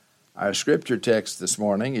Our scripture text this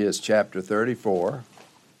morning is chapter 34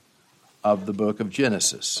 of the book of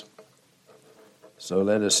Genesis. So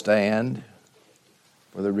let us stand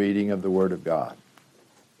for the reading of the Word of God.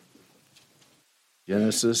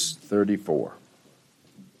 Genesis 34.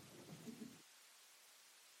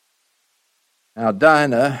 Now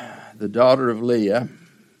Dinah, the daughter of Leah,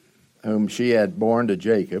 whom she had borne to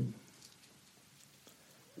Jacob,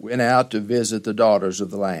 went out to visit the daughters of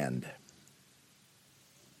the land.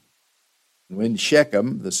 When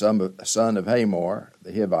Shechem, the son of Hamor,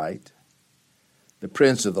 the Hivite, the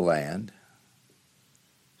prince of the land,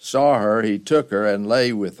 saw her, he took her and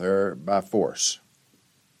lay with her by force.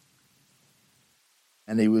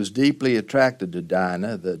 And he was deeply attracted to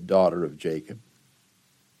Dinah, the daughter of Jacob.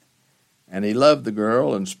 And he loved the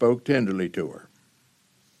girl and spoke tenderly to her.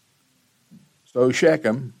 So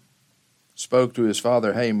Shechem spoke to his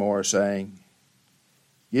father Hamor, saying,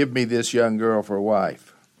 "Give me this young girl for a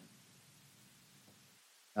wife."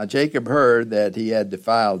 Now Jacob heard that he had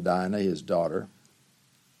defiled Dinah, his daughter,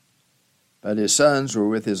 but his sons were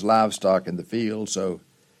with his livestock in the field, so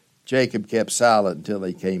Jacob kept silent until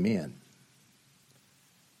they came in.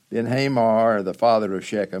 Then Hamor, the father of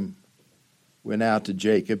Shechem, went out to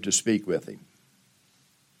Jacob to speak with him.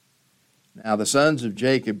 Now the sons of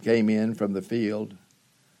Jacob came in from the field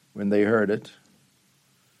when they heard it,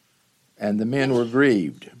 and the men were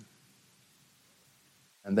grieved,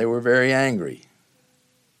 and they were very angry,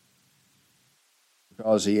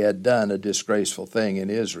 because he had done a disgraceful thing in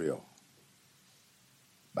Israel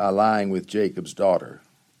by lying with Jacob's daughter,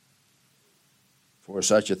 for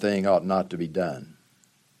such a thing ought not to be done.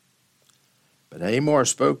 But Hamor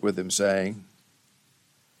spoke with him, saying,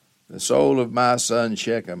 "The soul of my son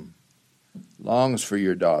Shechem longs for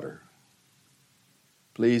your daughter.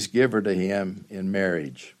 Please give her to him in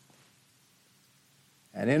marriage,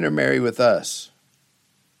 and intermarry with us.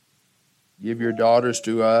 Give your daughters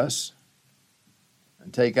to us,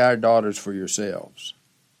 and take our daughters for yourselves.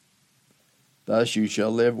 Thus you shall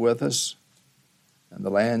live with us, and the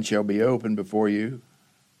land shall be open before you.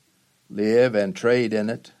 Live and trade in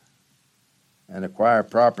it, and acquire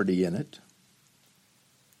property in it."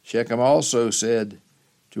 Shechem also said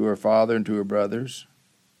to her father and to her brothers,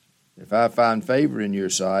 "If I find favor in your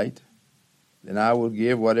sight, then I will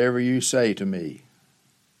give whatever you say to me.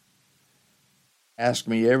 Ask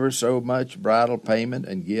me ever so much bridal payment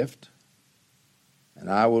and gift, and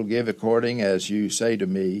I will give according as you say to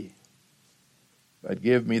me, but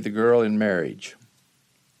give me the girl in marriage."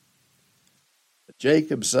 But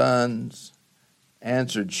Jacob's sons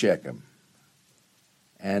answered Shechem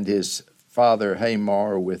and his father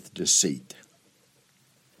Hamor with deceit,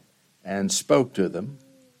 and spoke to them,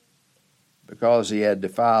 because he had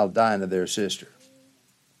defiled Dinah their sister.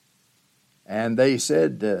 And they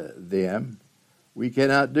said to them, "We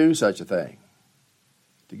cannot do such a thing,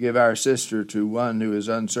 to give our sister to one who is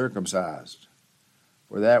uncircumcised,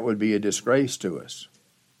 for that would be a disgrace to us.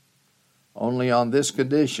 Only on this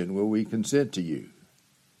condition will we consent to you.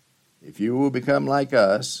 If you will become like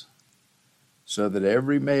us, so that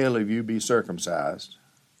every male of you be circumcised,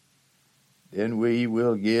 then we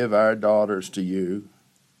will give our daughters to you,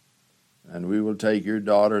 and we will take your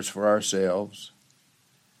daughters for ourselves,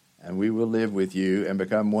 and we will live with you and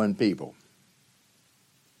become one people.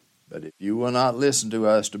 But if you will not listen to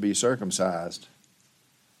us to be circumcised,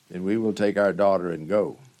 then we will take our daughter and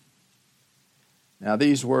go." Now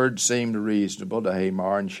these words seemed reasonable to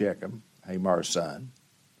Hamor and Shechem, Hamor's son.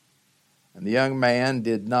 And the young man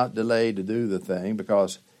did not delay to do the thing,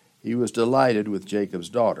 because he was delighted with Jacob's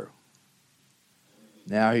daughter.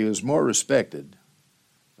 Now he was more respected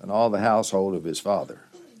than all the household of his father.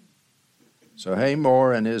 So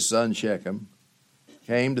Hamor and his son Shechem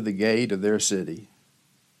came to the gate of their city,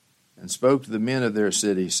 and spoke to the men of their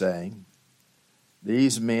city, saying,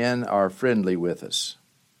 "These men are friendly with us.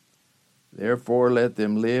 Therefore let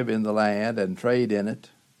them live in the land and trade in it,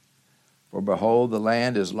 for behold, the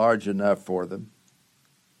land is large enough for them.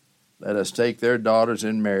 Let us take their daughters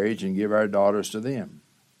in marriage and give our daughters to them.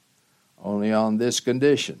 Only on this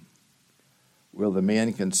condition will the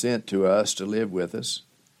men consent to us to live with us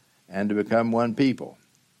and to become one people,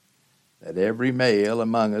 that every male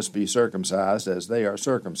among us be circumcised as they are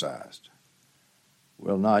circumcised.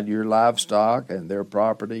 Will not your livestock and their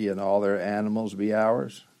property and all their animals be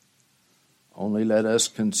ours? Only let us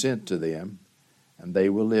consent to them, and they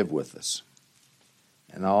will live with us."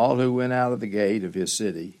 And all who went out of the gate of his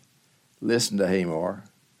city listened to Hamor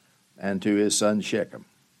and to his son Shechem.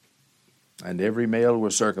 And every male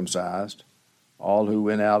was circumcised, all who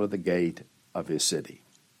went out of the gate of his city.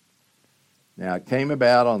 Now it came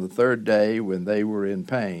about on the third day, when they were in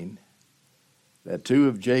pain, that two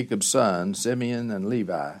of Jacob's sons, Simeon and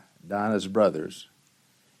Levi, Dinah's brothers,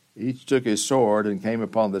 each took his sword and came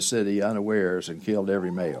upon the city unawares and killed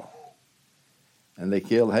every male. And they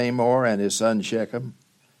killed Hamor and his son Shechem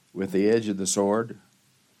with the edge of the sword,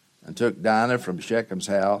 and took Dinah from Shechem's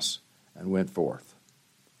house and went forth.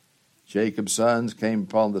 Jacob's sons came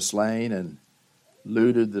upon the slain and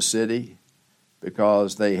looted the city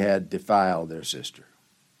because they had defiled their sister.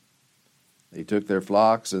 They took their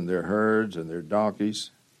flocks and their herds and their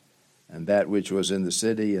donkeys, and that which was in the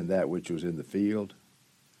city and that which was in the field.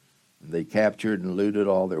 And they captured and looted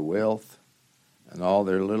all their wealth and all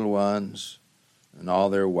their little ones and all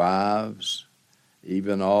their wives,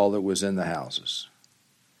 even all that was in the houses.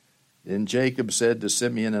 Then Jacob said to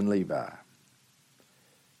Simeon and Levi,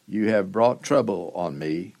 "You have brought trouble on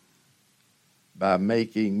me by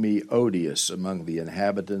making me odious among the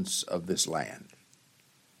inhabitants of this land,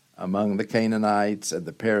 among the Canaanites and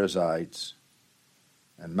the Perizzites,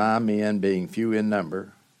 and my men being few in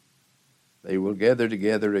number. They will gather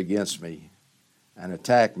together against me and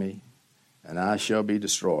attack me, and I shall be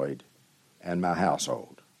destroyed, and my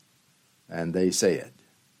household." And they said,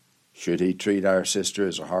 "Should he treat our sister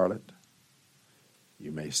as a harlot?"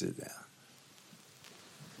 You may sit down.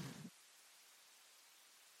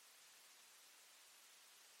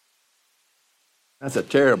 That's a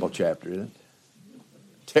terrible chapter, isn't it?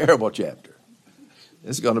 Terrible chapter.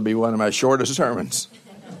 This is going to be one of my shortest sermons.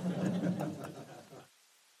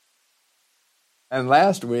 And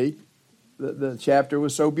last week, the chapter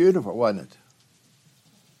was so beautiful, wasn't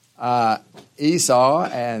it? Esau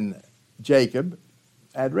and Jacob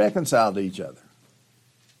had reconciled to each other.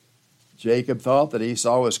 Jacob thought that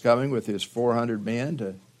Esau was coming with his 400 men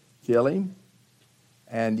to kill him,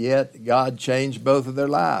 and yet God changed both of their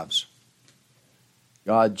lives.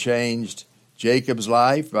 God changed Jacob's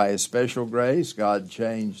life by his special grace. God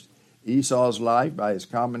changed Esau's life by his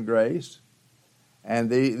common grace.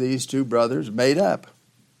 And these two brothers made up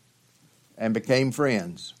and became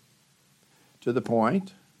friends to the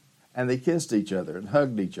point, and they kissed each other and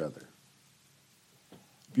hugged each other.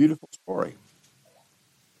 Beautiful story.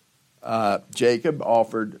 Jacob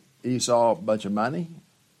offered Esau a bunch of money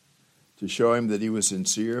to show him that he was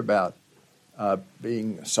sincere about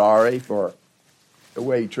being sorry for the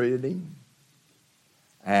way he treated him.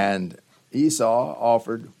 And Esau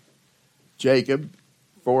offered Jacob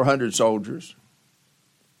 400 soldiers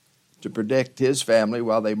to protect his family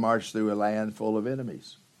while they marched through a land full of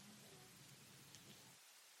enemies.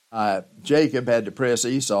 Jacob had to press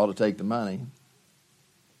Esau to take the money.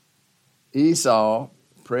 Esau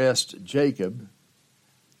pressed Jacob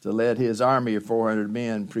to let his army of 400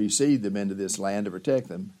 men precede them into this land to protect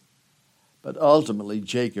them. But ultimately,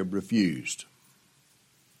 Jacob refused.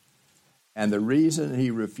 And the reason he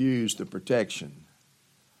refused the protection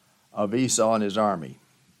of Esau and his army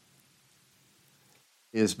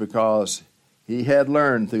is because he had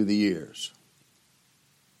learned through the years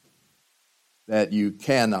that you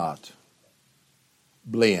cannot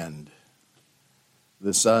blend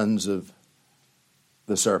the sons of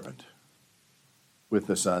the serpent with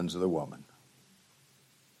the sons of the woman.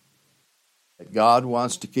 That God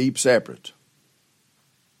wants to keep separate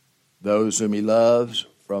those whom he loves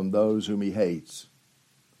from those whom he hates.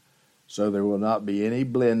 So there will not be any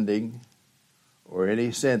blending or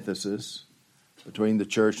any synthesis between the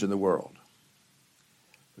church and the world.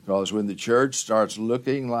 Because when the church starts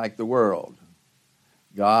looking like the world,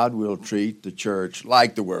 God will treat the church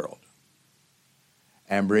like the world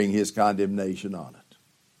and bring his condemnation on it.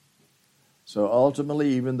 So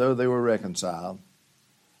ultimately, even though they were reconciled,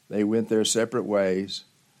 they went their separate ways.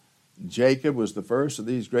 Jacob was the first of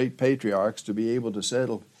these great patriarchs to be able to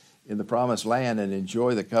settle in the promised land and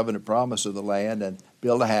enjoy the covenant promise of the land and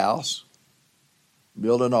build a house,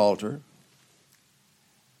 build an altar,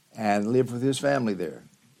 and live with his family there.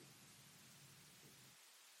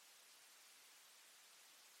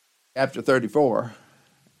 Chapter 34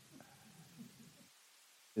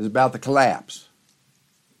 is about the collapse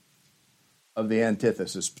of the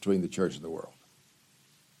antithesis between the church and the world.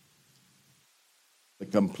 The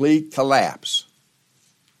complete collapse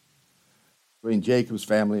between Jacob's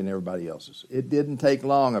family and everybody else's. It didn't take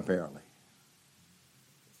long, apparently,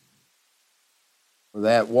 for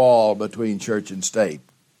that wall between church and state,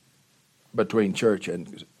 between church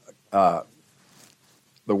and the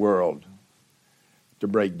world, to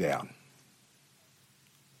break down.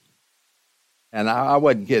 And I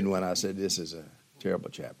wasn't kidding when I said this is a terrible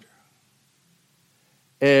chapter.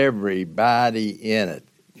 Everybody in it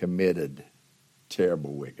committed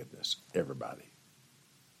terrible wickedness. Everybody.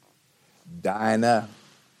 Dinah,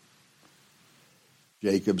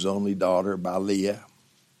 Jacob's only daughter by Leah,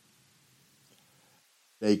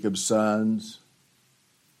 Jacob's sons,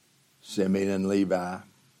 Simeon and Levi,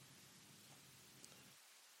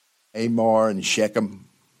 Hamor and Shechem,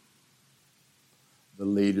 the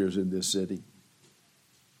leaders in this city,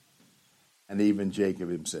 and even Jacob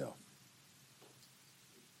himself.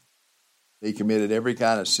 They committed every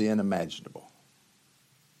kind of sin imaginable.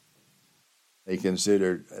 They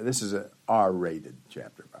considered, this is an R-rated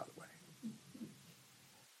chapter, by the way.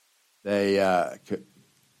 They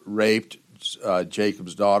raped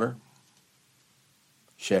Jacob's daughter.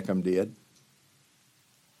 Shechem did.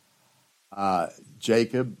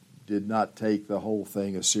 Jacob did not take the whole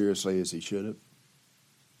thing as seriously as he should have.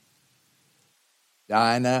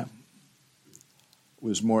 Dinah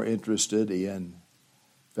was more interested in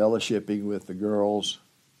fellowshipping with the girls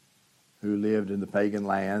who lived in the pagan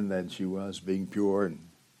land than she was being pure and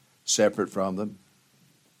separate from them.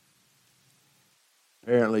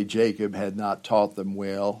 Apparently, Jacob had not taught them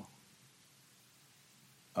well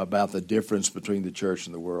about the difference between the church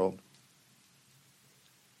and the world.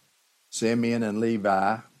 Simeon and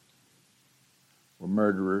Levi were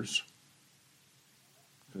murderers,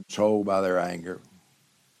 controlled by their anger.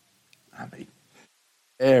 I mean,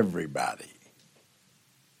 everybody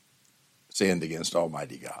sinned against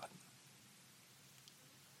Almighty God.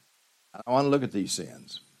 I want to look at these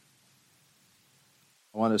sins.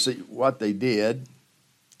 I want to see what they did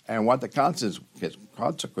and what the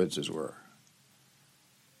consequences were.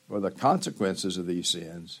 For the consequences of these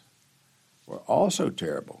sins were also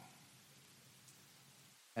terrible.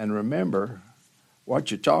 And remember,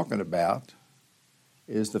 what you're talking about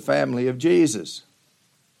is the family of Jesus.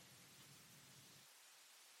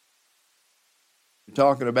 You're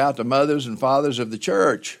talking about the mothers and fathers of the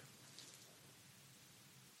church.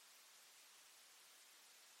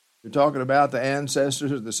 You're talking about the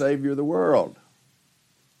ancestors of the Savior of the world.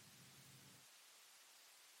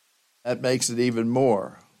 That makes it even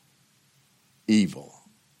more evil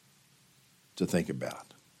to think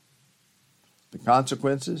about. The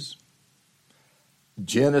consequences: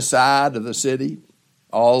 genocide of the city,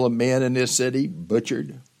 all the men in this city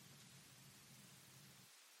butchered.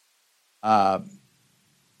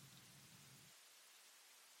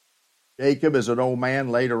 Jacob, as an old man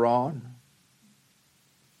later on,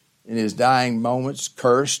 in his dying moments,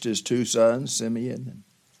 cursed his two sons, Simeon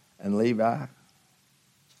and Levi.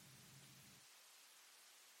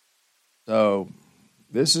 So,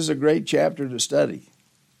 this is a great chapter to study.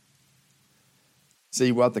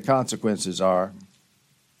 See what the consequences are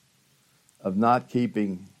of not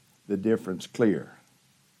keeping the difference clear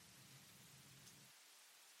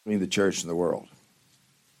between the church and the world,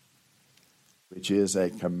 which is a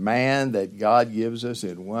command that God gives us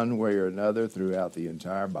in one way or another throughout the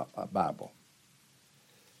entire Bible.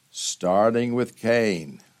 Starting with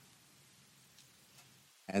Cain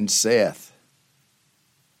and Seth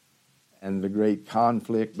and the great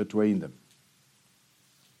conflict between them.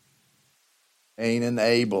 Cain and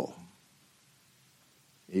Abel,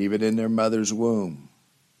 even in their mother's womb,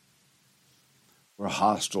 were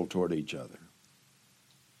hostile toward each other.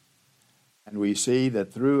 And we see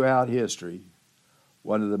that throughout history,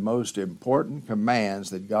 one of the most important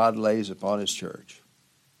commands that God lays upon His church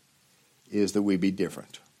is that we be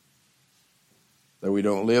different. That we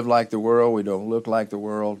don't live like the world, we don't look like the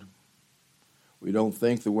world, we don't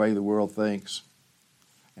think the way the world thinks,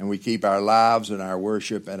 and we keep our lives and our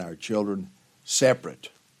worship and our children separate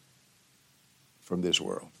from this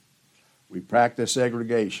world. We practice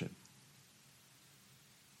segregation,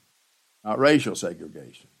 not racial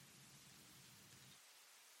segregation.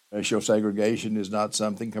 Racial segregation is not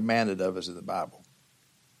something commanded of us in the Bible.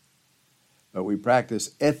 But we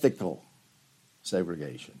practice ethical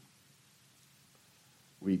segregation.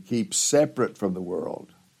 We keep separate from the world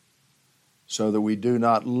so that we do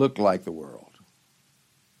not look like the world.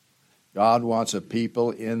 God wants a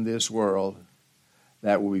people in this world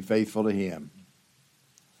that will be faithful to Him,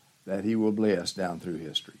 that He will bless down through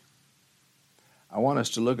history. I want us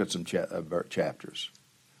to look at some chapters.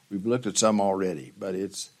 We've looked at some already, but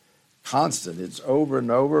it's constant. It's over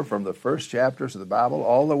and over from the first chapters of the Bible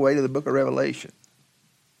all the way to the book of Revelation.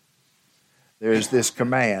 There's this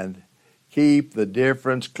command: keep the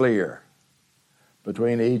difference clear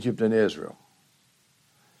between Egypt and Israel.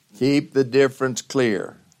 Keep the difference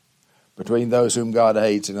clear between those whom God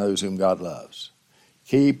hates and those whom God loves.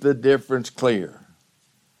 Keep the difference clear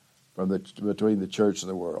between the church and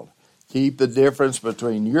the world. Keep the difference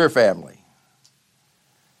between your family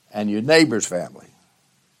and your neighbor's family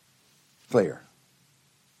clear.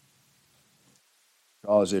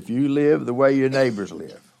 Because if you live the way your neighbors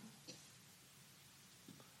live,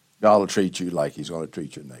 God will treat you like He's going to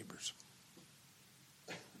treat your neighbors.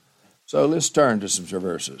 So let's turn to some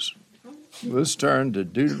verses. Let's turn to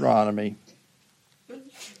Deuteronomy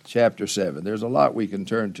chapter 7. There's a lot we can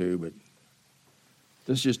turn to, but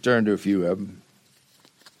let's just turn to a few of them.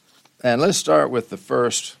 And let's start with the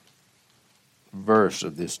first verse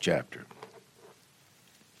of this chapter.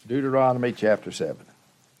 Deuteronomy chapter 7.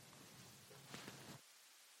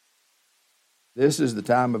 This is the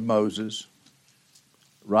time of Moses,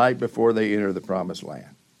 right before they enter the promised land.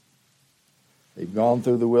 They've gone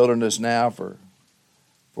through the wilderness now for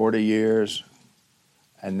 40 years,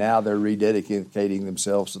 and now they're rededicating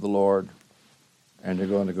themselves to the Lord, and they're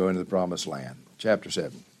going to go into the promised land. Chapter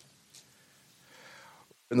 7.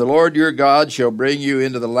 And the Lord your God shall bring you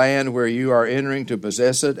into the land where you are entering to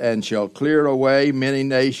possess it, and shall clear away many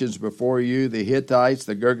nations before you, the Hittites,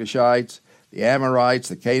 the Girgashites, the Amorites,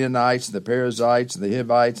 the Canaanites, the Perizzites, the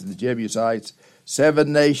Hivites, and the Jebusites,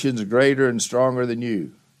 7 nations greater and stronger than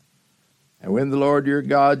you. And when the Lord your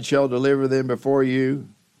God shall deliver them before you,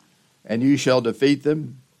 and you shall defeat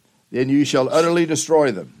them, then you shall utterly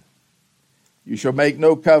destroy them. You shall make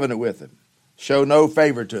no covenant with them, show no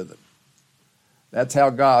favor to them. That's how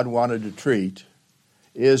God wanted to treat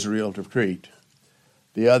Israel, to treat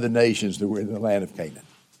the other nations that were in the land of Canaan.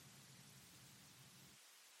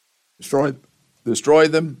 Destroy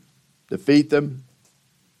them, defeat them.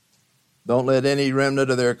 Don't let any remnant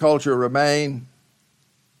of their culture remain.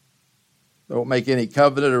 Don't make any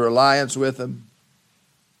covenant or alliance with them.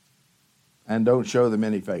 And don't show them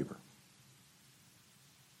any favor.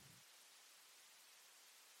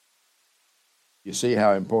 You see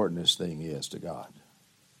how important this thing is to God,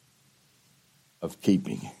 of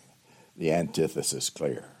keeping the antithesis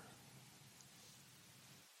clear.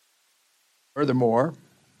 Furthermore,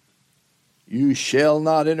 you shall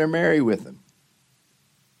not intermarry with them.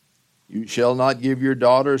 You shall not give your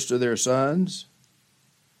daughters to their sons,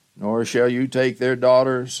 nor shall you take their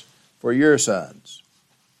daughters for your sons.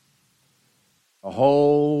 The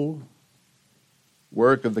whole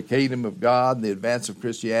work of the kingdom of God and the advance of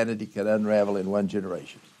Christianity can unravel in one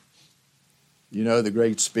generation. You know the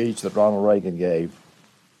great speech that Ronald Reagan gave.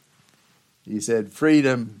 He said,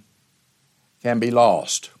 freedom can be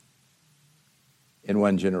lost in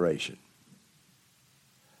one generation.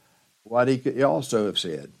 What he could also have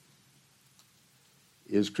said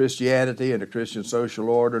is Christianity and a Christian social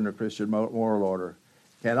order and a Christian moral order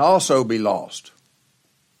can also be lost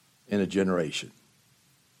in a generation.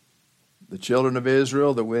 The children of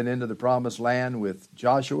Israel that went into the promised land with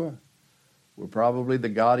Joshua were probably the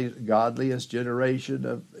godliest generation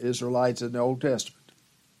of Israelites in the Old Testament.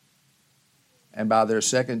 And by their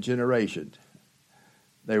second generation,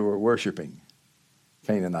 they were worshiping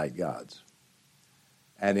Canaanite gods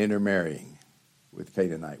and intermarrying with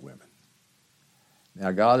Canaanite women.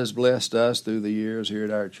 Now, God has blessed us through the years here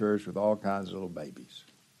at our church with all kinds of little babies.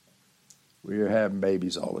 We are having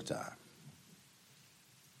babies all the time.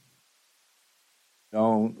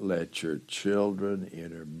 Don't let your children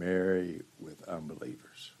intermarry with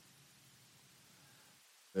unbelievers.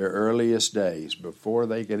 Their earliest days, before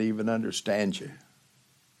they can even understand you,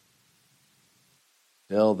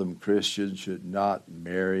 tell them Christians should not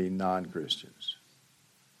marry non-Christians.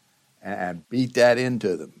 And beat that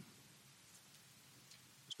into them,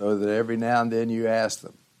 so that every now and then you ask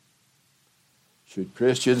them, should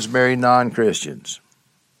Christians marry non-Christians?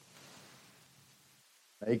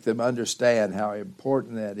 Make them understand how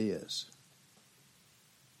important that is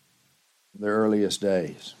in their earliest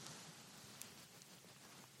days.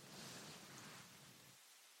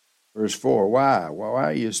 Verse 4, why? Why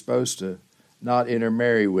are you supposed to not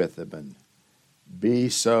intermarry with them and be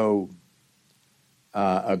so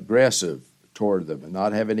aggressive toward them and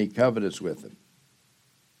not have any covenants with them?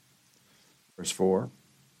 Verse 4,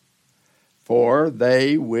 for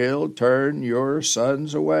they will turn your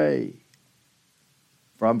sons away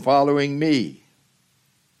from following me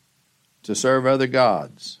to serve other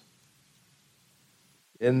gods.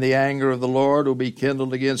 Then the anger of the Lord will be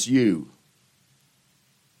kindled against you,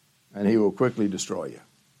 and he will quickly destroy you.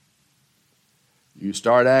 You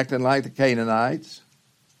start acting like the Canaanites.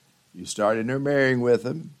 You start intermarrying with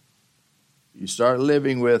them. You start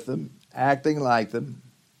living with them, acting like them,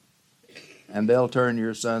 and they'll turn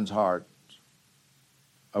your son's heart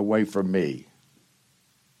away from me.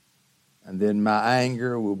 And then my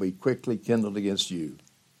anger will be quickly kindled against you,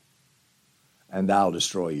 and I'll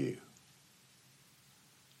destroy you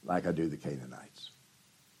like I do the Canaanites.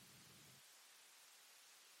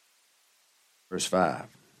 Verse 5.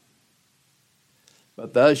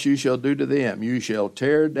 But thus you shall do to them. You shall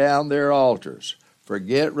tear down their altars.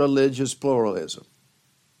 Forget religious pluralism.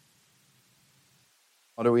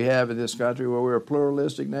 What do we have in this country? Well, we're a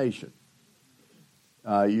pluralistic nation.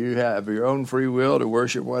 You have your own free will to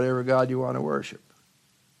worship whatever God you want to worship.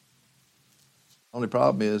 Only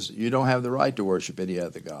problem is you don't have the right to worship any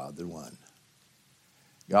other God than one.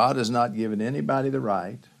 God has not given anybody the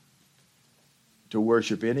right to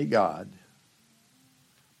worship any God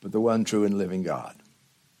but the one true and living God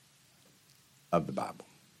of the Bible.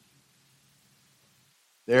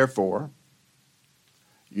 Therefore,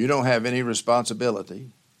 you don't have any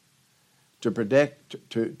responsibility to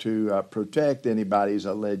protect anybody's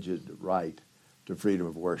alleged right to freedom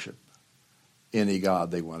of worship, any God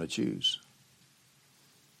they want to choose.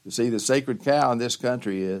 You see, the sacred cow in this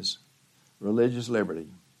country is religious liberty.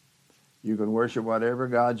 You can worship whatever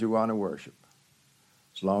God you want to worship,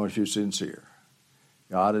 as long as you're sincere.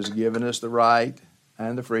 God has given us the right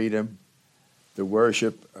and the freedom to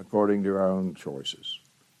worship according to our own choices.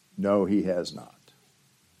 No, He has not.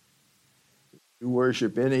 If you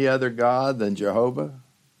worship any other God than Jehovah,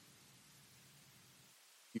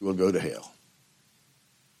 you will go to hell.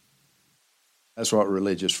 That's what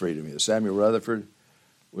religious freedom is. Samuel Rutherford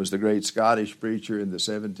was the great Scottish preacher in the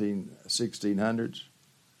 1600s,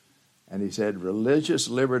 and he said, religious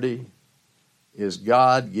liberty is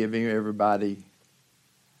God giving everybody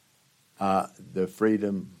the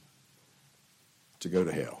freedom to go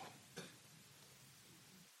to hell.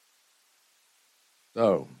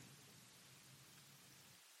 So,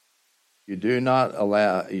 you do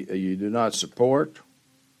not support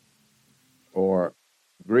or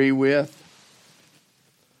agree with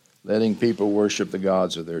letting people worship the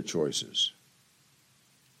gods of their choices.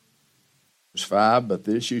 Verse 5, but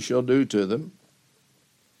this you shall do to them.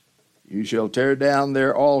 You shall tear down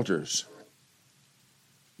their altars.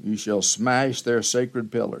 You shall smash their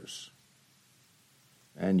sacred pillars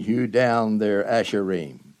and hew down their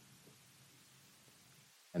asherim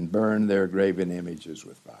and burn their graven images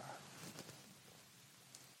with fire.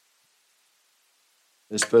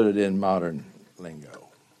 Let's put it in modern lingo.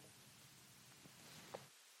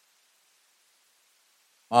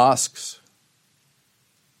 Mosques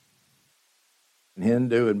and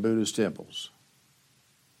Hindu and Buddhist temples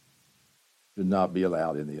should not be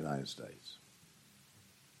allowed in the United States.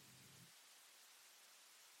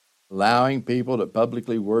 Allowing people to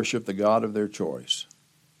publicly worship the God of their choice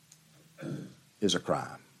is a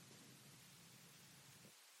crime.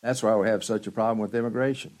 That's why we have such a problem with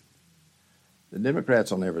immigration. The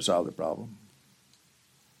Democrats will never solve the problem.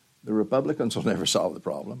 The Republicans will never solve the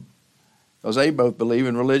problem, because they both believe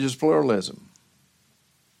in religious pluralism.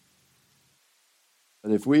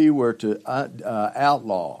 But if we were to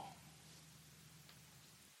outlaw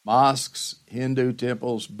mosques, Hindu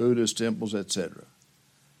temples, Buddhist temples, etc.,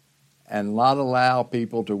 and not allow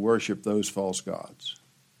people to worship those false gods,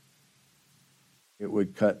 it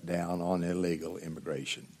would cut down on illegal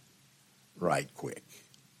immigration right quick.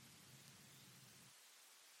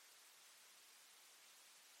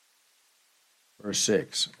 Verse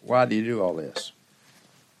 6, why do you do all this?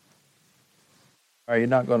 Are you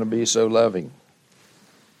not going to be so loving?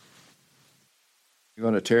 You're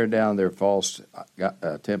going to tear down their false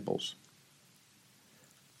temples.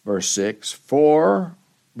 Verse 6,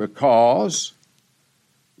 because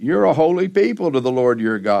you're a holy people to the Lord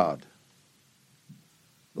your God.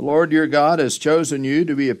 The Lord your God has chosen you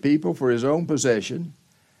to be a people for His own possession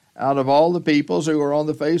out of all the peoples who are on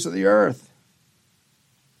the face of the earth.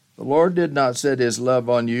 The Lord did not set His love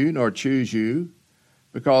on you, nor choose you,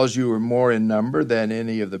 because you were more in number than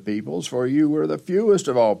any of the peoples, for you were the fewest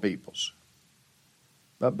of all peoples.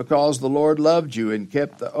 But because the Lord loved you and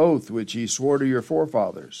kept the oath which He swore to your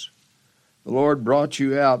forefathers, the Lord brought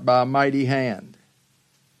you out by a mighty hand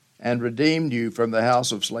and redeemed you from the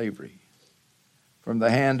house of slavery, from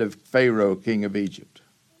the hand of Pharaoh, king of Egypt.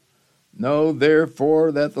 Know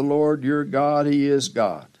therefore that the Lord your God, He is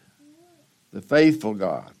God, the faithful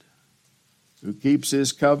God, who keeps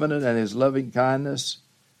His covenant and His loving kindness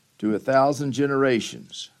to 1,000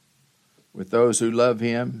 generations with those who love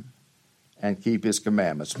Him and keep His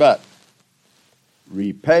commandments, but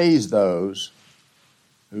repays those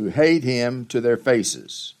who hate Him to their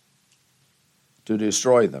faces, to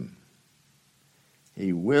destroy them.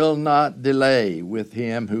 He will not delay with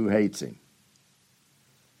him who hates Him.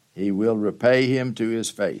 He will repay him to his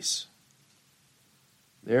face.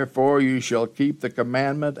 Therefore you shall keep the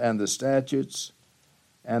commandment and the statutes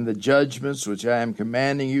and the judgments which I am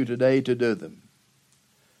commanding you today to do them.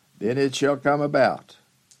 Then it shall come about,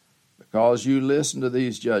 because you listen to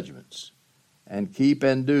these judgments and keep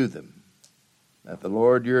and do them, that the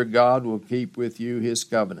Lord your God will keep with you His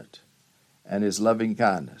covenant and His loving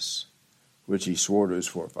kindness, which He swore to His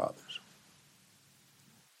forefathers.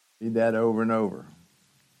 Read that over and over.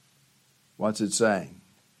 What's it saying?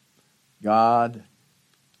 God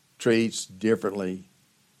treats differently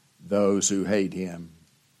those who hate him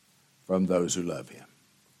from those who love him.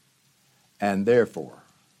 And therefore,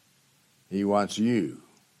 he wants you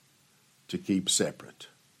to keep separate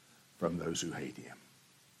from those who hate him.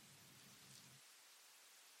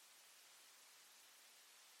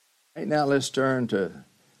 Hey, now let's turn to,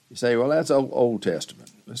 you say, well, that's Old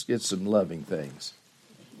Testament. Let's get some loving things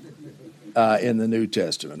in the New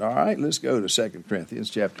Testament. All right, let's go to 2 Corinthians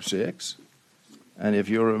chapter 6. And if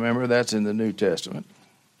you'll remember, that's in the New Testament.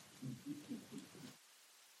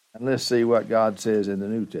 And let's see what God says in the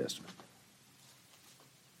New Testament.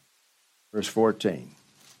 Verse 14.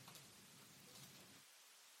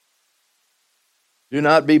 Do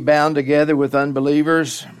not be bound together with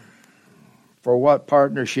unbelievers. For what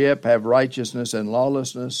partnership have righteousness and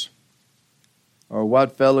lawlessness? Or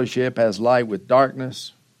what fellowship has light with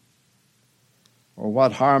darkness? Or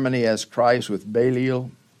what harmony has Christ with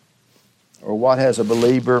Belial? Or what has a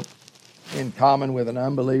believer in common with an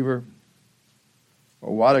unbeliever?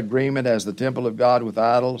 Or what agreement has the temple of God with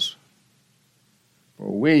idols? For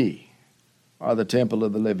we are the temple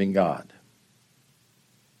of the living God.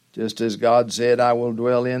 Just as God said, I will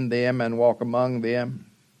dwell in them and walk among them.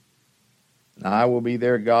 And I will be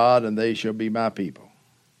their God, and they shall be my people.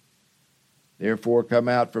 Therefore come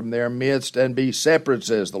out from their midst and be separate,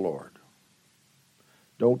 says the Lord.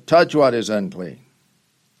 Don't touch what is unclean,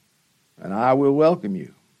 and I will welcome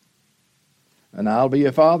you. And I'll be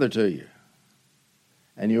a father to you,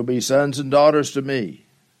 and you'll be sons and daughters to me,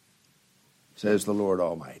 says the Lord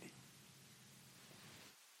Almighty.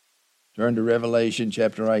 Turn to Revelation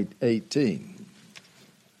chapter 18.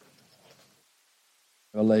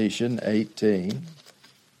 Revelation 18.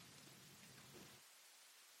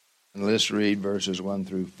 And let's read verses 1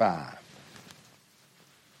 through 5.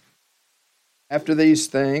 After these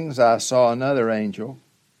things I saw another angel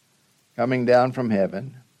coming down from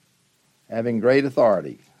heaven, having great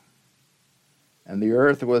authority, and the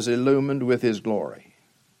earth was illumined with his glory.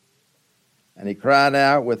 And he cried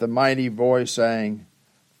out with a mighty voice, saying,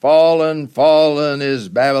 Fallen, fallen is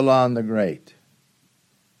Babylon the Great,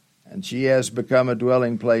 and she has become a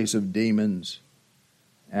dwelling place of demons,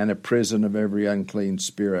 and a prison of every unclean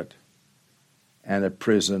spirit, and a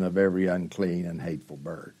prison of every unclean and hateful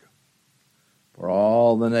bird. For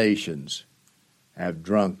all the nations have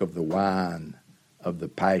drunk of the wine of the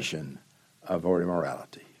passion of her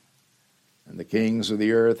immorality, and the kings of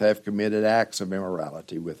the earth have committed acts of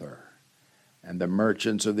immorality with her, and the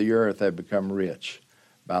merchants of the earth have become rich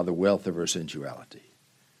by the wealth of her sensuality.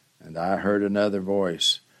 And I heard another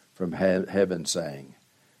voice from heaven saying,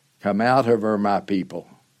 Come out of her, my people,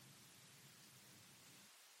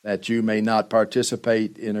 that you may not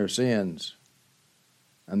participate in her sins,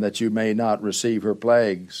 and that you may not receive her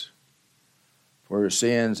plagues. For her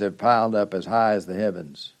sins have piled up as high as the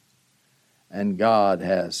heavens, and God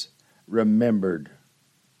has remembered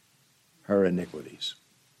her iniquities.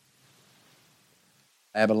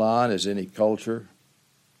 Babylon is any culture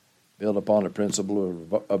built upon a principle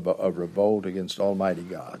of revolt against Almighty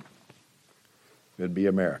God. Could be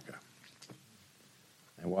America.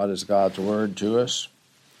 And what is God's word to us?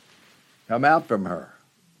 Come out from her.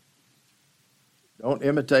 Don't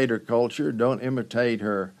imitate her culture. Don't imitate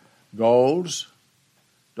her goals.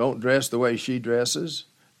 Don't dress the way she dresses.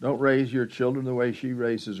 Don't raise your children the way she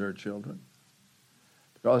raises her children.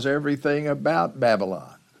 Because everything about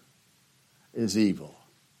Babylon is evil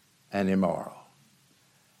and immoral.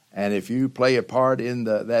 And if you play a part in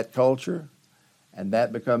that culture, and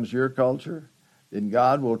that becomes your culture, then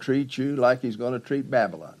God will treat you like he's going to treat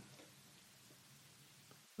Babylon.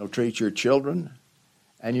 He'll treat your children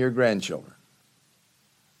and your grandchildren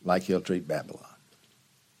like he'll treat Babylon.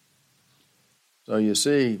 So you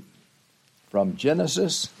see, from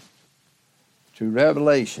Genesis to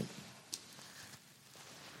Revelation,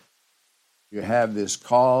 you have this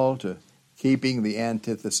call to keeping the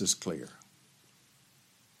antithesis clear.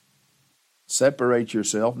 Separate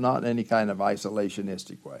yourself, not in any kind of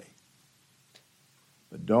isolationistic way.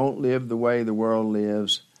 But don't live the way the world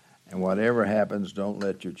lives, and whatever happens, don't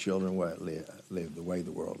let your children live the way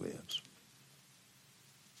the world lives.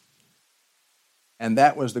 And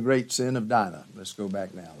that was the great sin of Dinah. Let's go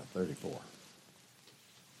back now to 34.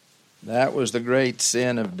 That was the great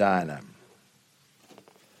sin of Dinah.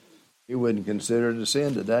 You wouldn't consider it a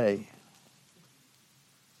sin today.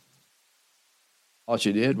 All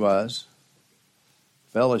she did was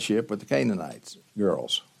fellowship with the Canaanites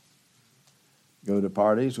girls. Go to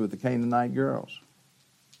parties with the Canaanite girls.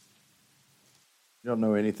 You don't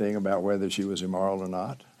know anything about whether she was immoral or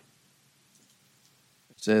not.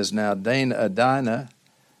 It says, now Dinah,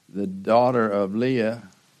 the daughter of Leah,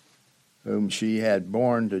 whom she had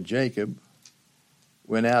borne to Jacob,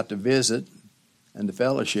 went out to visit and to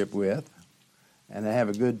fellowship with and to have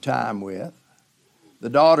a good time with the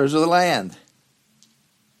daughters of the land.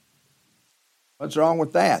 What's wrong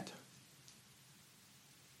with that?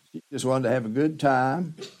 She just wanted to have a good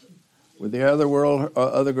time with the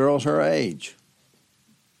other girls her age,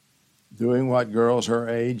 doing what girls her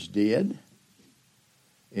age did,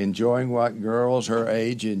 enjoying what girls her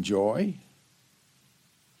age enjoy.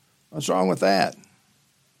 What's wrong with that?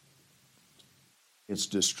 It's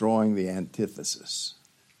destroying the antithesis.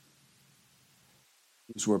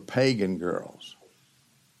 These were pagan girls.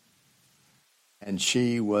 And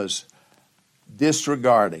she was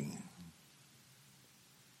disregarding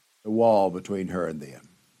the wall between her and them.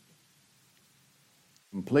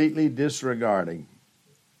 Completely disregarding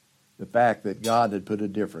the fact that God had put a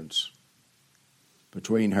difference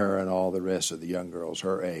between her and all the rest of the young girls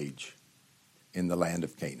her age in the land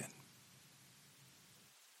of Canaan.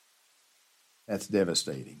 That's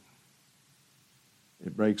devastating.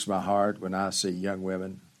 It breaks my heart when I see young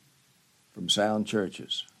women from sound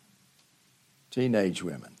churches, teenage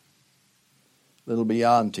women, little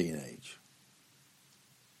beyond teenage,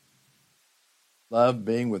 love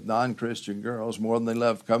being with non-Christian girls more than they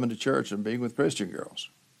love coming to church and being with Christian girls.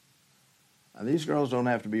 And these girls don't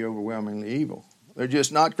have to be overwhelmingly evil. They're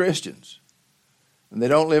just not Christians. And they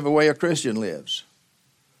don't live the way a Christian lives.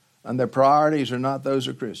 And their priorities are not those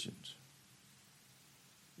of Christians.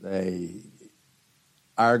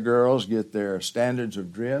 Our girls get their standards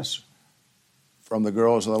of dress from the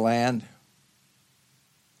girls of the land.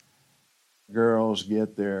 Girls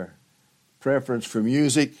get their preference for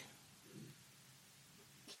music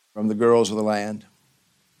from the girls of the land.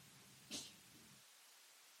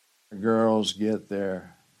 The girls get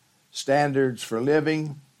their standards for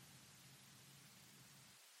living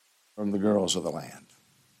from the girls of the land.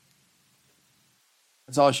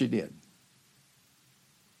 That's all she did.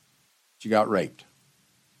 She got raped.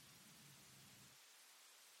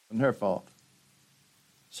 It wasn't her fault.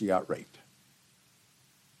 She got raped.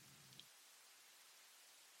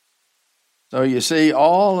 So you see,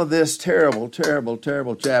 all of this terrible, terrible,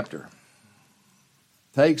 terrible chapter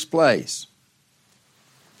takes place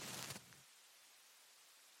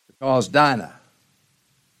because Dinah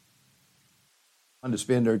wanted to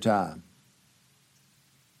spend her time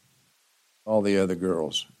with all the other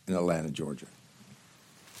girls in Atlanta, Georgia.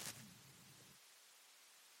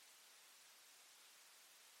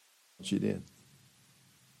 She did.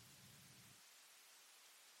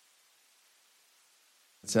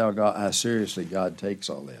 That's how seriously God takes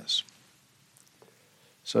all this.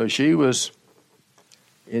 So she was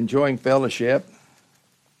enjoying fellowship.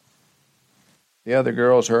 The other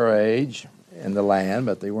girls her age in the land,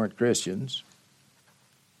 but they weren't Christians.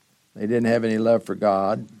 They didn't have any love for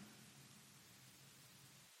God.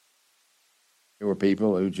 There were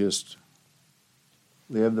people who just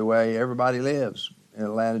lived the way everybody lives in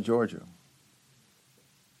Atlanta, Georgia. That's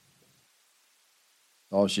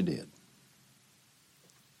all she did.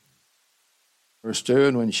 Verse 2,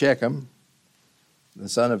 and when Shechem, the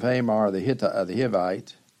son of Hamor the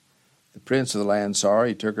Hivite, the prince of the land, saw her,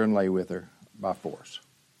 he took her and lay with her by force.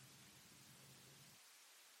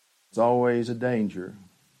 It's always a danger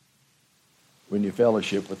when you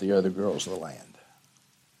fellowship with the other girls of the land.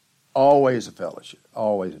 Always a fellowship,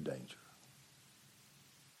 always a danger.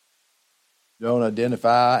 You don't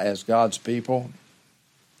identify as God's people.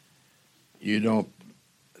 You don't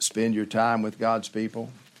spend your time with God's people.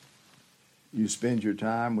 You spend your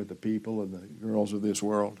time with the people and the girls of this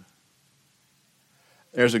world.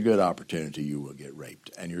 There's a good opportunity you will get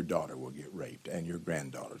raped, and your daughter will get raped, and your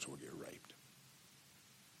granddaughters will get raped.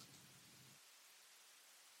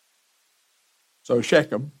 So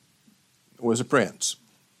Shechem was a prince,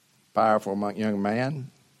 powerful young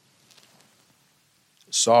man,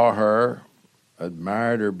 saw her,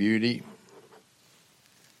 admired her beauty,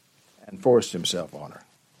 and forced himself on her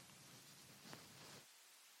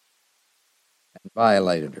and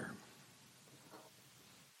violated her.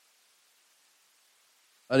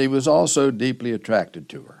 But he was also deeply attracted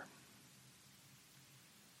to her.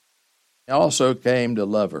 He also came to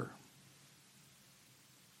love her.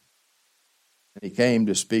 And he came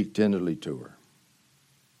to speak tenderly to her.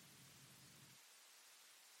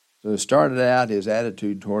 So it started out, his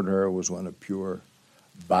attitude toward her was one of pure,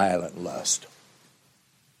 violent lust.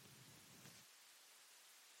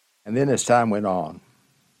 And then as time went on,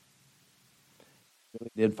 he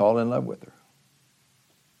really did fall in love with her.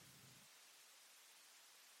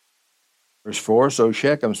 Verse 4, so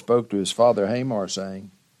Shechem spoke to his father Hamor,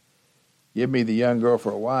 saying, give me the young girl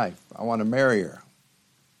for a wife. I want to marry her.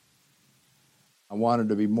 I want her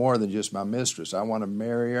to be more than just my mistress. I want to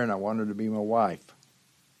marry her and I want her to be my wife.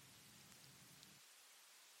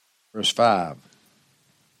 Verse 5.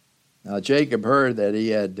 Now Jacob heard that he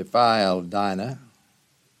had defiled Dinah,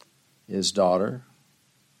 his daughter,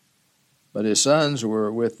 but his sons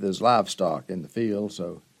were with his livestock in the field,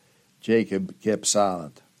 so Jacob kept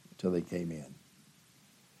silent until they came in.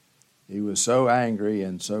 He was so angry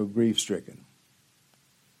and so grief-stricken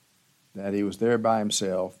that he was there by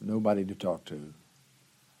himself, nobody to talk to.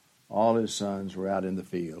 All his sons were out in the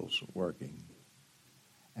fields working,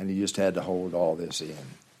 and he just had to hold all this in.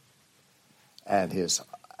 And his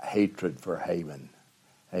hatred for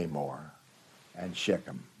Hamor, and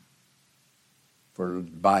Shechem for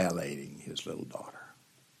violating his little daughter.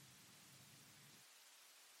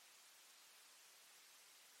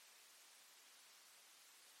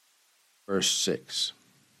 Verse 6.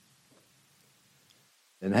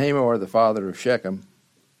 Then Hamor, the father of Shechem,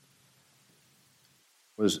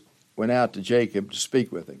 went out to Jacob to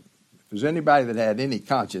speak with him. If there's anybody that had any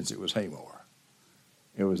conscience, it was Hamor.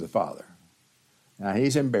 It was the father. Now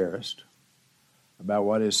he's embarrassed about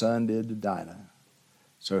what his son did to Dinah.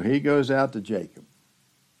 So he goes out to Jacob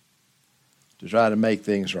to try to make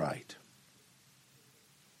things right.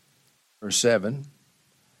 Verse 7.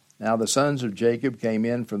 Now the sons of Jacob came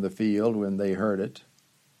in from the field when they heard it,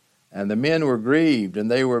 and the men were grieved,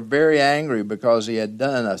 and they were very angry because he had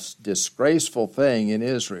done a disgraceful thing in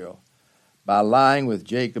Israel by lying with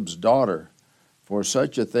Jacob's daughter, for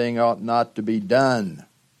such a thing ought not to be done.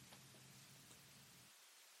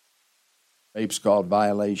 Rape's called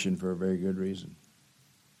violation for a very good reason.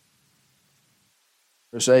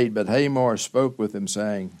 Verse 8, but Hamor spoke with him,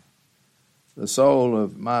 saying, the soul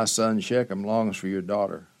of my son Shechem longs for your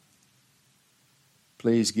daughter.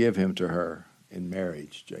 Please give him to her in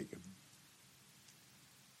marriage, Jacob.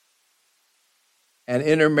 And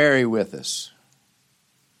intermarry with us.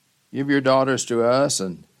 Give your daughters to us,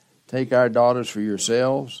 and take our daughters for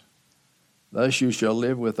yourselves. Thus you shall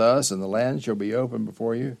live with us, and the land shall be open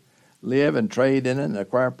before you. Live and trade in it, and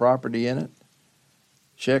acquire property in it.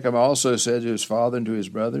 Shechem also said to his father and to his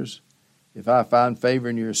brothers, if I find favor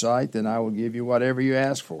in your sight, then I will give you whatever you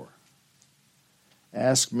ask for.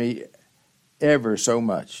 Ask me ever so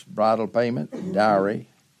much, bridal payment, dowry,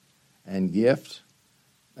 and gift,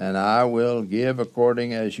 and I will give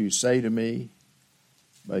according as you say to me,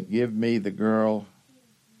 but give me the girl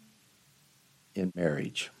in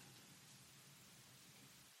marriage.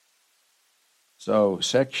 So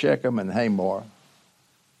Shechem and Hamor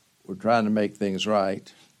were trying to make things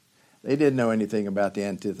right. They didn't know anything about the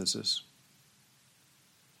antithesis.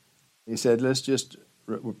 He said, let's just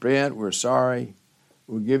repent, we're sorry.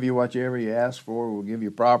 We'll give you whatever you ask for. We'll give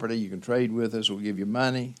you property. You can trade with us. We'll give you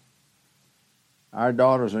money. Our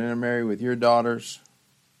daughters will intermarry with your daughters.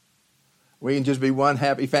 We can just be one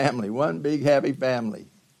happy family, one big happy family.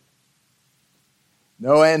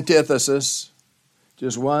 No antithesis,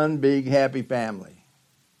 just one big happy family.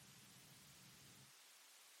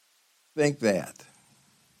 Think that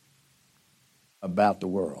about the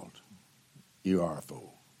world. You are a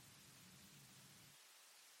fool.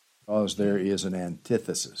 Because there is an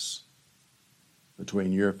antithesis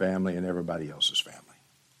between your family and everybody else's family.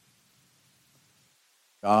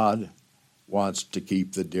 God wants to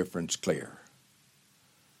keep the difference clear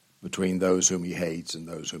between those whom he hates and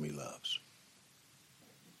those whom he loves.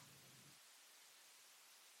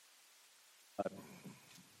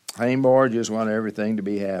 Hamor just wanted everything to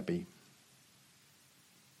be happy.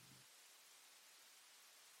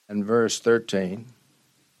 And verse 13,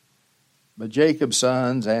 but Jacob's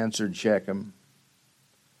sons answered Shechem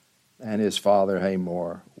and his father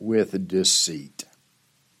Hamor with deceit,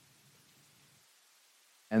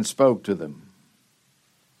 and spoke to them,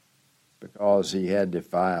 because he had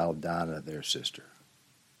defiled Dinah their sister.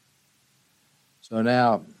 So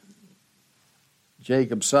now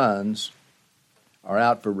Jacob's sons are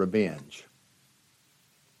out for revenge.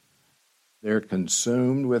 They're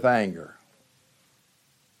consumed with anger.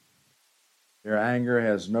 Their anger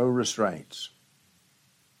has no restraints.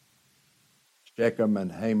 Shechem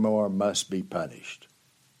and Hamor must be punished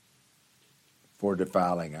for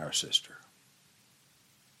defiling our sister.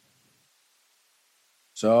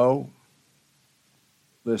 So,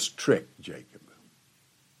 let's trick Jacob.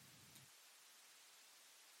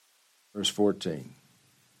 Verse 14.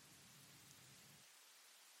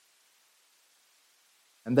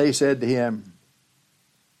 And they said to him,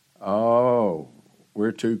 oh,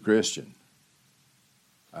 we're too Christian.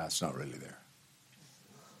 That's not really there.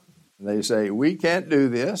 And they say, we can't do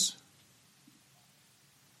this.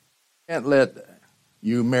 Can't let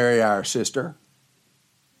you marry our sister.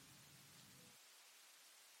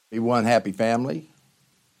 Be one happy family.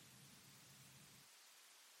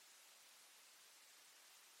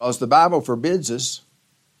 Because the Bible forbids us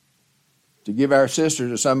to give our sister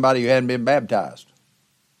to somebody who hadn't been baptized.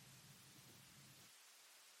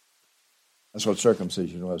 That's what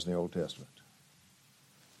circumcision was in the Old Testament.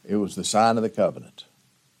 It was the sign of the covenant.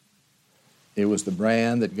 It was the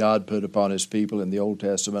brand that God put upon his people in the Old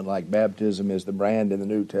Testament, like baptism is the brand in the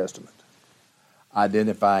New Testament,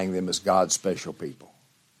 identifying them as God's special people.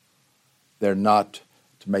 They're not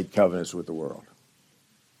to make covenants with the world.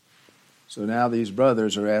 So now these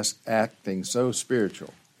brothers are acting so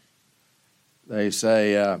spiritual. They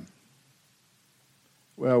say,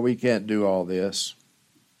 well, we can't do all this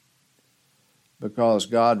because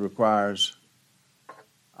God requires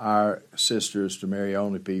our sisters to marry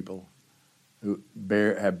only people who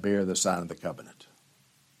bear the sign of the covenant,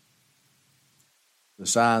 the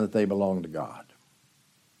sign that they belong to God.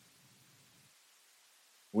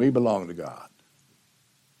 We belong to God,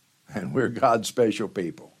 and we're God's special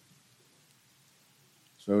people.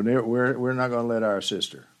 So we're not going to let our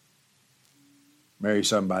sister marry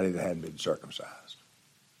somebody that hadn't been circumcised.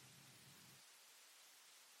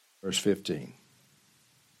 Verse 15.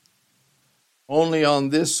 Only on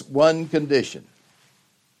this one condition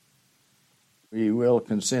we will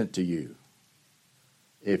consent to you.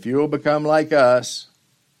 If you'll become like us,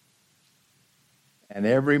 and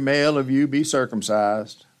every male of you be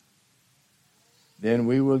circumcised, then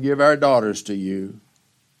we will give our daughters to you,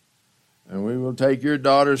 and we will take your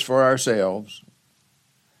daughters for ourselves,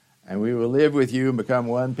 and we will live with you and become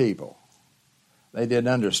one people. They didn't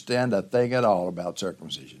understand a thing at all about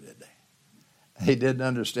circumcision, did they? They didn't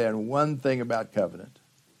understand one thing about covenant.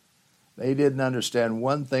 They didn't understand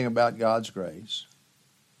one thing about God's grace.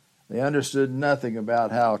 They understood nothing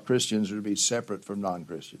about how Christians are to be separate from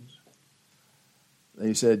non-Christians.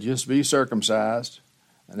 They said, just be circumcised,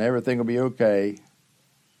 and everything will be okay,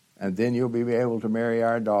 and then you'll be able to marry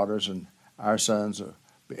our daughters, and our sons will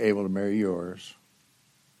be able to marry yours,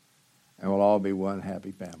 and we'll all be one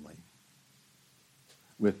happy family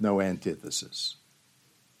with no antithesis.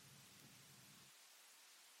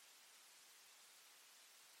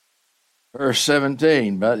 Verse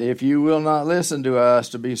 17, but if you will not listen to us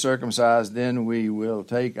to be circumcised, then we will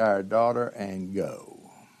take our daughter and go.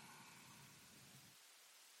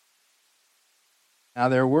 Now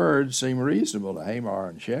their words seem reasonable to Hamor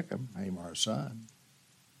and Shechem, Hamor's son.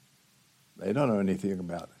 They don't know anything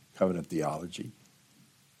about covenant theology.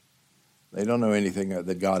 They don't know anything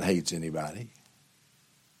that God hates anybody.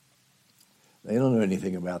 They don't know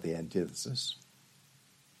anything about the antithesis.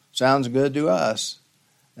 Sounds good to us.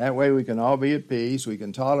 That way we can all be at peace. We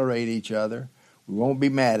can tolerate each other. We won't be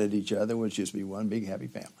mad at each other. We'll just be one big happy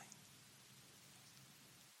family.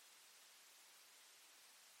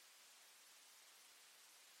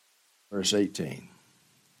 Verse 18,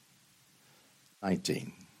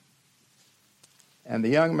 19. And the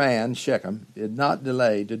young man, Shechem, did not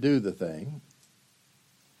delay to do the thing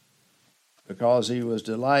because he was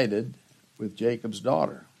delighted with Jacob's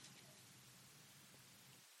daughter.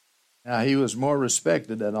 Now he was more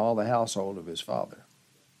respected than all the household of his father.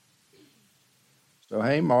 So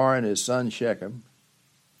Hamor and his son Shechem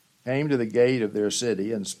came to the gate of their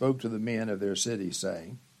city and spoke to the men of their city,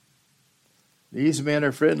 saying, these men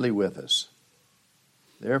are friendly with us.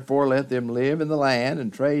 Therefore let them live in the land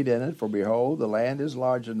and trade in it, for behold, the land is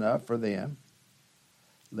large enough for them.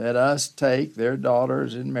 Let us take their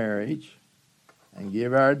daughters in marriage and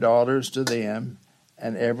give our daughters to them,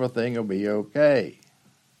 and everything will be okay.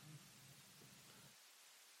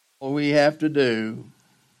 All we have to do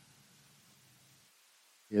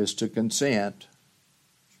is to consent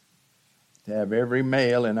to have every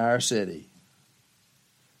male in our city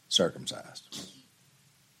circumcised.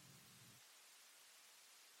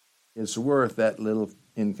 It's worth that little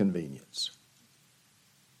inconvenience.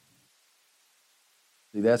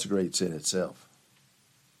 See, that's a great sin itself.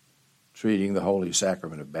 Treating the holy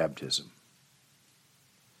sacrament of baptism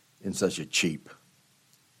in such a cheap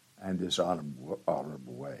and dishonorable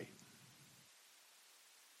way.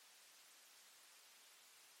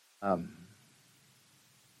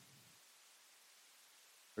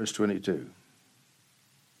 Verse 22.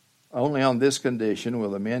 Only on this condition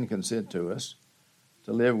will the men consent to us,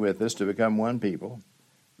 to live with us, to become one people,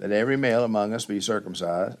 that every male among us be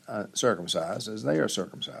circumcised as they are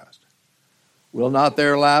circumcised. Will not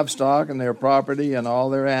their livestock and their property and all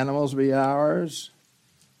their animals be ours?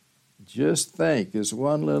 Just think, it's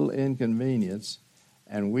one little inconvenience,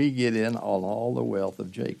 and we get in on all the wealth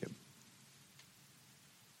of Jacob.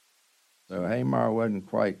 So Hamor wasn't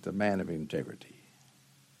quite the man of integrity.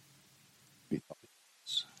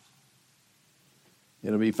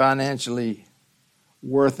 It'll be financially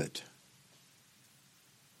worth it to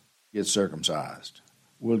get circumcised.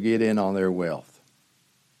 We'll get in on their wealth.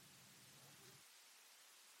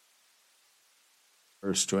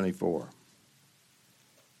 Verse 24.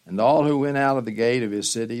 And all who went out of the gate of his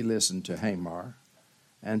city listened to Hamor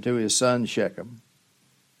and to his son Shechem,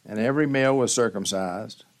 and every male was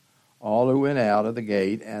circumcised, all who went out of the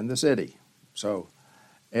gate and the city. So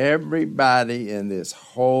everybody in this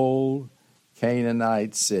whole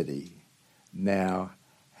Canaanite city now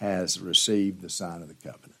has received the sign of the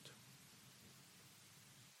covenant.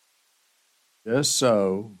 Just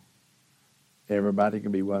so everybody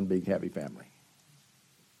can be one big happy family.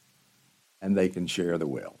 And they can share the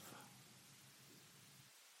wealth.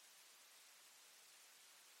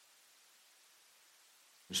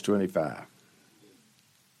 Verse 25.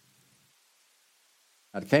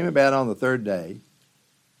 It came about on the third day,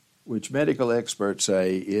 which medical experts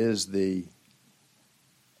say is the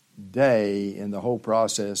day in the whole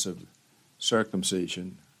process of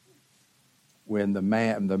circumcision when the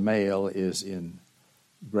male is in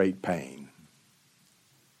great pain,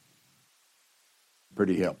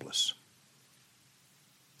 pretty helpless,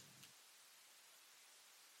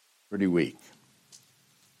 pretty weak.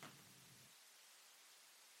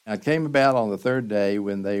 Now it came about on the third day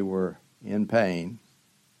when they were in pain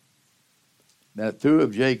that two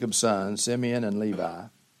of Jacob's sons, Simeon and Levi,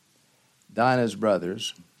 Dinah's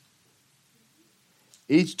brothers,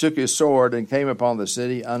 each took his sword and came upon the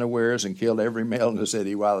city unawares and killed every male in the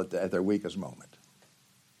city while at their weakest moment.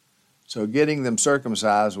 So getting them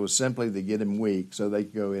circumcised was simply to get them weak so they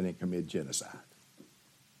could go in and commit genocide.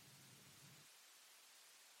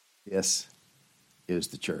 This is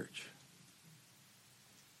the church.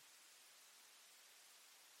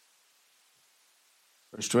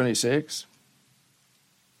 Verse 26.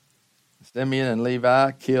 Simeon and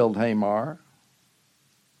Levi killed Hamor,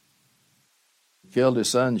 killed his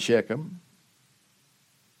son Shechem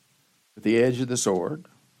with the edge of the sword,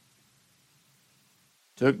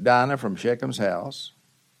 took Dinah from Shechem's house,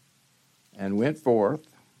 and went forth.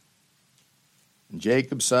 And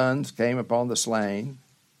Jacob's sons came upon the slain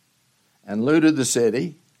and looted the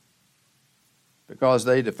city because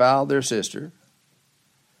they defiled their sister.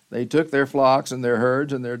 They took their flocks and their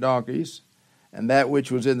herds and their donkeys and that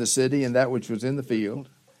which was in the city and that which was in the field.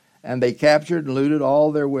 And they captured and looted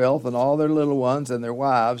all their wealth and all their little ones and their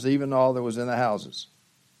wives, even all that was in the houses.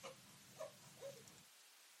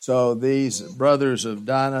 So these brothers of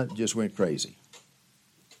Dinah just went crazy,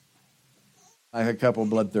 like a couple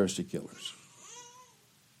bloodthirsty killers.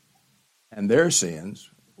 And their sins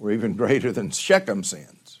were even greater than Shechem's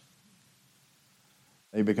sins.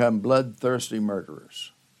 They become bloodthirsty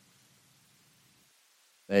murderers.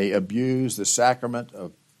 They abuse the sacrament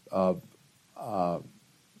of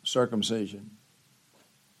circumcision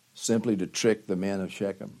simply to trick the men of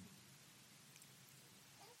Shechem.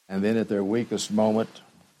 And then at their weakest moment,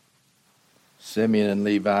 Simeon and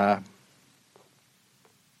Levi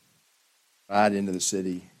ride into the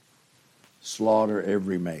city, slaughter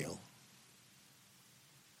every male,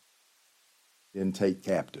 then take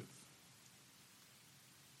captive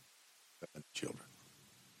children.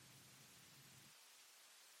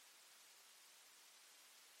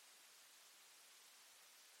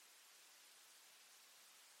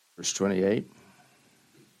 Verse 28.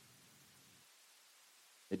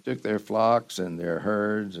 They took their flocks and their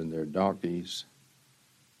herds and their donkeys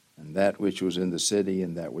and that which was in the city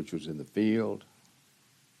and that which was in the field,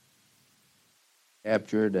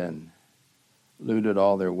 captured and looted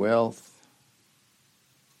all their wealth,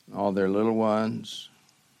 and all their little ones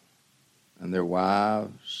and their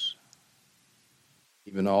wives,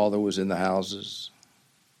 even all that was in the houses.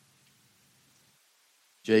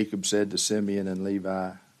 Jacob said to Simeon and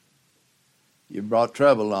Levi, "You brought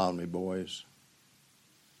trouble on me, boys."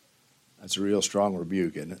 That's a real strong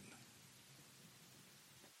rebuke, isn't it?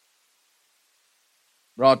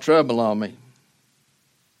 Brought trouble on me.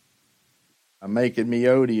 I'm making me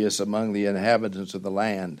odious among the inhabitants of the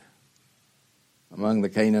land, among the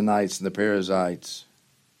Canaanites and the Perizzites,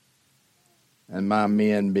 and my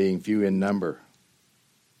men being few in number.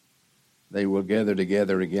 They will gather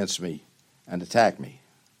together against me and attack me.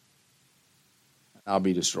 I'll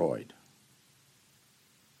be destroyed.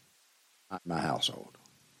 Not my household.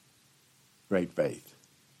 Great faith.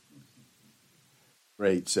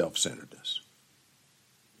 Great self-centeredness.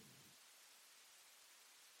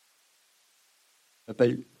 But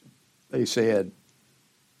they said,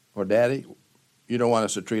 "Well, Daddy, you don't want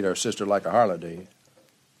us to treat our sister like a harlot, do you?"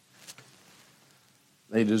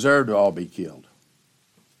 They deserved to all be killed.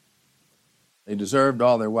 They deserved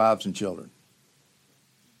all their wives and children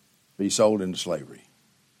be sold into slavery.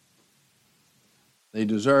 They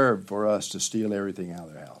deserve for us to steal everything out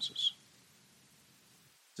of their houses.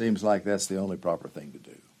 Seems like that's the only proper thing to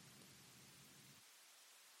do.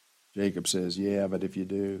 Jacob says, yeah, but if you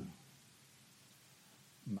do,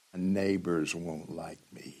 my neighbors won't like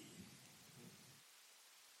me.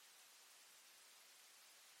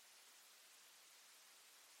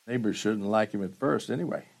 Neighbors shouldn't like him at first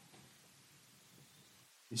anyway.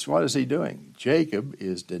 What is he doing? Jacob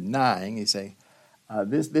is denying. He's saying,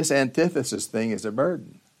 this antithesis thing is a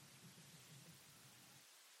burden.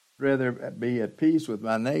 I'd rather be at peace with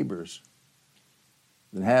my neighbors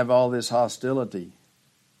than have all this hostility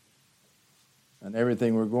and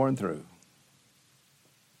everything we're going through.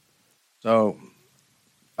 So,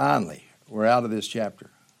 finally, we're out of this chapter.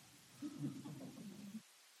 I'll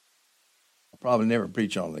probably never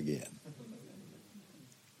preach on it again.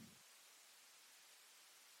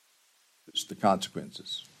 It's the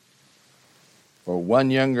consequences. For one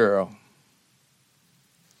young girl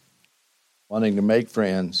wanting to make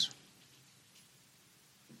friends,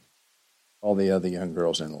 all the other young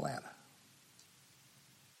girls in Atlanta.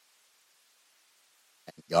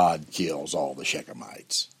 And God kills all the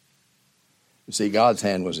Shechemites. You see, God's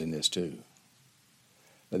hand was in this too.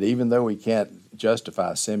 But even though we can't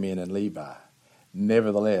justify Simeon and Levi,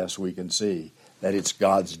 nevertheless we can see that it's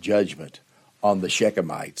God's judgment on the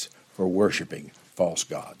Shechemites for worshiping false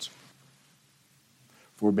gods,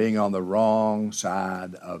 for being on the wrong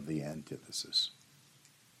side of the antithesis.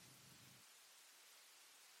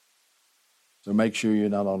 So make sure you're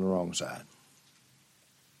not on the wrong side.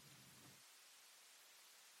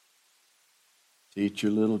 Teach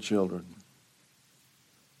your little children,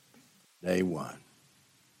 day one.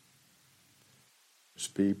 There's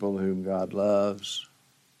people whom God loves,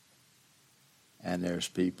 and there's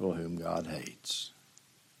people whom God hates.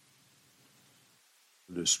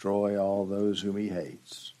 Destroy all those whom he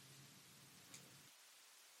hates.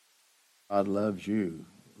 God loves you,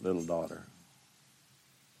 little daughter,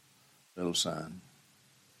 little son.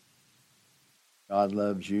 God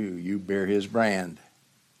loves you. You bear his brand.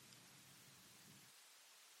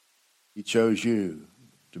 He chose you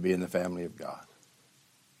to be in the family of God.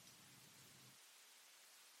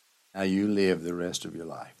 Now you live the rest of your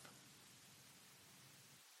life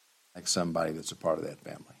like somebody that's a part of that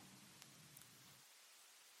family.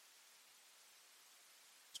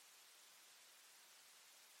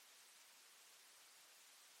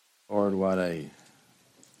 Lord, what a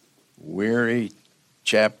weary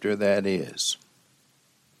chapter that is.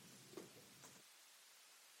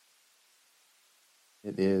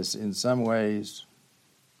 It is, in some ways,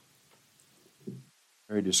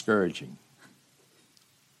 very discouraging.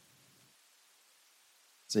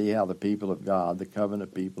 See how the people of God, the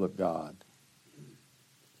covenant people of God,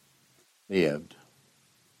 lived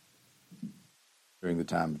during the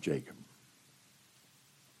time of Jacob.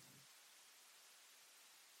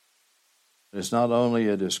 It's not only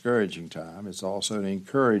a discouraging time, it's also an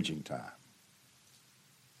encouraging time.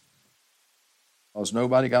 Because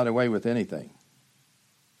nobody got away with anything.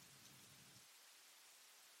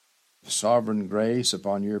 Sovereign grace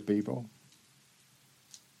upon your people,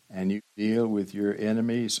 and you deal with your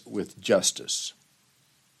enemies with justice.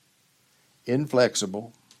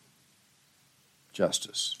 Inflexible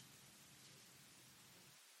justice.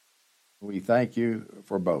 We thank you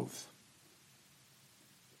for both.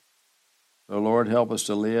 So, Lord, help us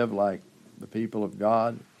to live like the people of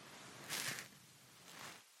God.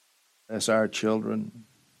 Bless our children,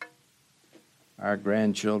 our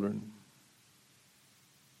grandchildren.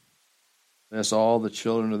 Bless all the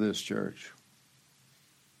children of this church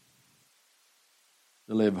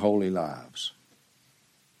to live holy lives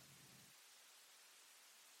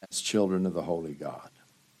as children of the holy God.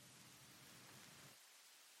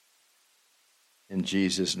 In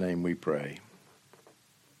Jesus' name we pray.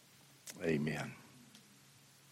 Amen.